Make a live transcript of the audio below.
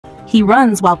He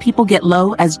runs while people get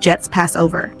low as jets pass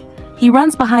over. He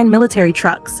runs behind military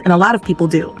trucks, and a lot of people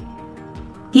do.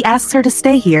 He asks her to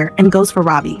stay here and goes for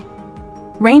Robbie.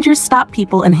 Rangers stop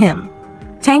people and him.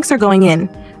 Tanks are going in.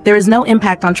 There is no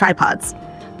impact on tripods.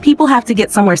 People have to get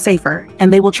somewhere safer,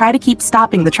 and they will try to keep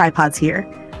stopping the tripods here.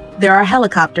 There are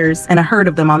helicopters and a herd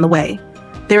of them on the way.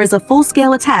 There is a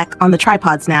full-scale attack on the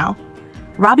tripods now.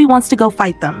 Robbie wants to go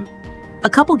fight them. A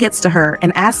couple gets to her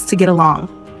and asks to get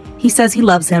along. He says he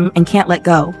loves him and can't let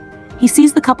go. He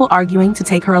sees the couple arguing to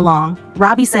take her along.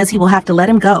 Robbie says he will have to let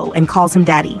him go and calls him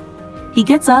daddy. He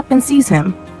gets up and sees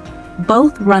him.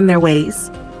 Both run their ways.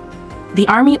 The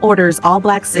army orders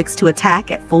𝐅𝐥𝐢𝐜𝐤𝐜 to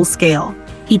attack at full scale.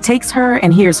 He takes her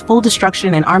and hears full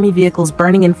destruction and army vehicles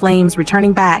burning in flames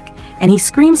returning back, and he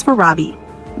screams for Robbie.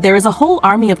 There is a whole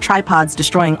army of tripods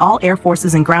destroying all air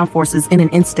forces and ground forces in an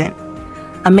instant.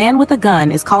 A man with a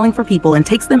gun is calling for people and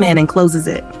takes them in and closes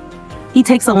it. He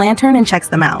takes a lantern and checks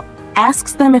them out,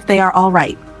 asks them if they are all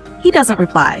right. He doesn't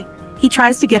reply. He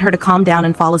tries to get her to calm down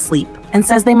and fall asleep, and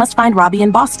says they must find Robbie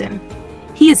in Boston.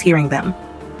 He is hearing them.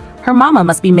 Her mama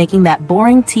must be making that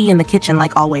boring tea in the kitchen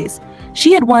like always.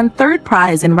 She had won 3rd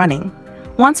prize in running.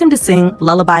 Wants him to sing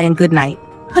Lullaby and Goodnight,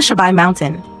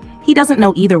 𝐂𝐤𝐤𝐿𝐿. He doesn't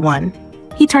know either one.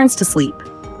 He turns to sleep.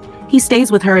 He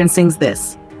stays with her and sings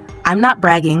this. I'm not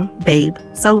bragging, babe,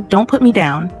 so don't put me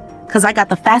down. 'Cause I got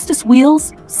the fastest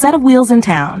set of wheels in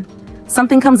town.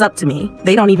 Something comes up to me,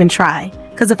 they don't even try.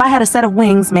 'Cause if I had a set of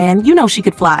wings, man, you know she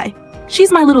could fly.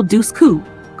 She's my little 𝐂𝕊𝕦𝕟𝕥,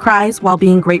 cries while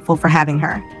being grateful for having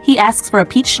her. He asks for a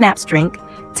peach schnapps drink,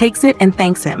 takes it and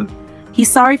thanks him. He's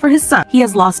sorry for his son. He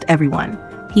has lost everyone.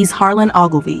 He's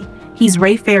ℂ𝕠𝕦𝕟𝐿𝐿. He's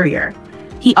Ray Ferrier.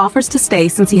 He offers to stay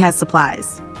since he has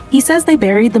supplies. He says they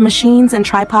buried the machines and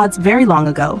tripods very long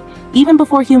ago, even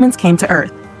before humans came to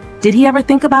Earth. Did he ever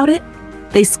think about it?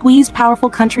 They squeezed powerful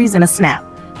countries in a snap,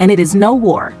 and it is no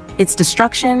war. It's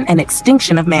destruction and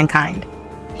extinction of mankind.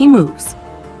 He moves.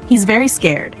 He's very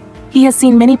scared. He has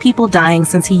seen many people dying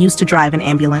since he used to drive an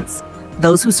ambulance.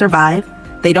 Those who survive,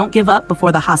 they don't give up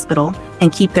before the hospital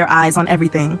and keep their eyes on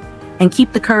everything and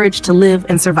keep the courage to live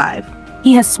and survive.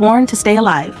 He has sworn to stay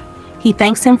alive. He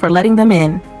thanks him for letting them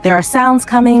in. There are sounds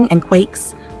coming and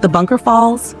quakes. The bunker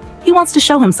falls. He wants to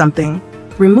show him something.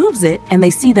 Removes it and they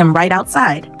see them right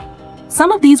outside.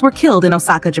 Some of these were killed in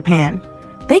Osaka, Japan.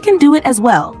 They can do it as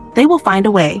well. They will find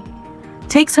a way.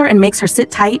 Takes her and makes her sit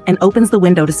tight and opens the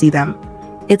window to see them.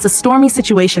 It's a stormy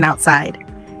situation outside.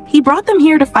 He brought them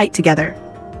here to fight together.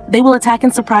 They will attack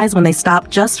in surprise when they stop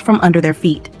just from under their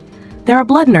feet. There are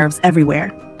blood nerves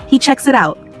everywhere. He checks it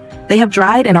out. They have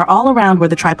dried and are all around where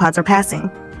the tripods are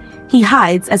passing. He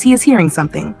hides as he is hearing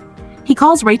something. He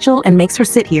calls Rachel and makes her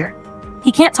sit here.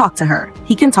 He can't talk to her.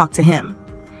 He can talk to him.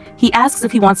 He asks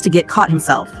if he wants to get caught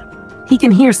himself. He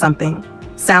can hear something.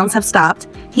 Sounds have stopped.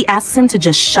 He asks him to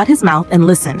just shut his mouth and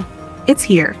listen. It's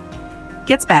here.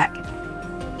 Gets back.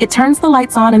 It turns the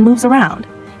lights on and moves around.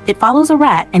 It follows a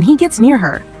rat and he gets near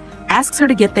her. Asks her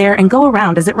to get there and go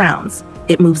around as it rounds.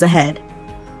 It moves ahead.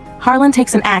 Harlan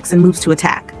takes an axe and moves to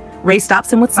attack. Ray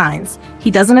stops him with signs.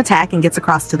 He doesn't attack and gets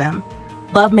across to them.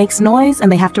 Love makes noise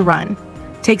and they have to run.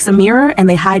 Takes a mirror and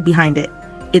they hide behind it.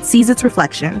 It sees its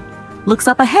reflection. Looks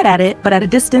up ahead at it but at a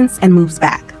distance and moves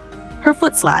back. Her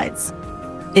foot slides.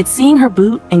 It's seeing her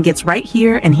boot and gets right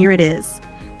here and here it is.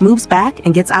 Moves back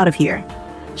and gets out of here.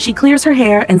 She clears her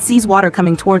hair and sees water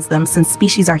coming towards them since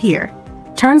species are here.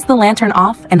 Turns the lantern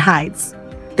off and hides.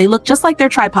 They look just like their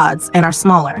tripods and are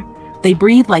smaller. They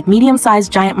breathe like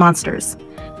medium-sized giant monsters.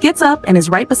 Gets up and is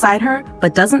right beside her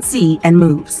but doesn't see and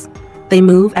moves. They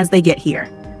move as they get here.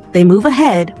 They move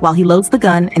ahead while he loads the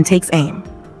gun and takes aim.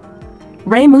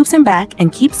 Ray moves him back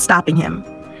and keeps stopping him.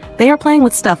 They are playing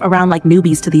with stuff around like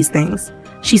newbies to these things.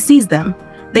 She sees them.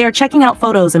 They are checking out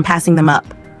photos and passing them up.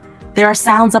 There are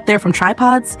sounds up there from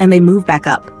tripods and they move back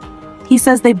up. He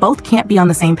says they both can't be on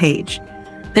the same page.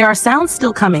 There are sounds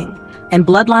still coming and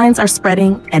bloodlines are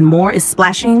spreading and more is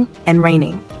splashing and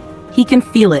raining. He can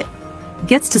feel it.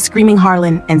 Gets to screaming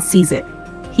Harlan and sees it.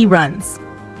 He runs.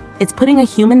 It's putting a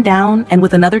human down and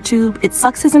with another tube it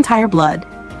sucks his entire blood.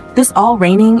 This all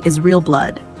raining is real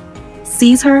blood.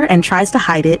 Sees her and tries to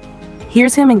hide it.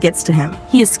 Hears him and gets to him.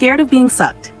 He is scared of being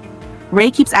sucked.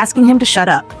 Ray keeps asking him to shut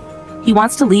up. He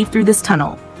wants to leave through this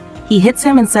tunnel. He hits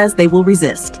him and says they will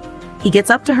resist. He gets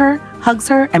up to her, hugs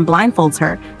her, and blindfolds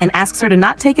her, and asks her to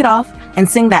not take it off and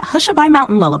sing that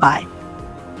𝐂𝐤𝐤𝐿𝐿 lullaby.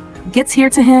 Gets here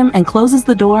to him and closes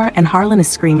the door and Harlan is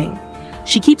screaming.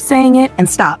 She keeps saying it and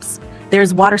stops. There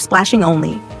is water splashing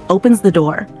only. Opens the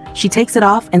door. She takes it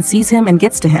off and sees him and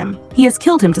gets to him. He has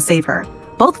killed him to save her.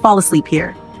 Both fall asleep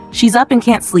here. She's up and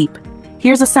can't sleep.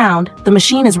 Hears a sound. The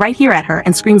machine is right here at her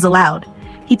and screams aloud.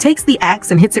 He takes the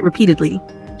axe and hits it repeatedly.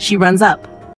 She runs up,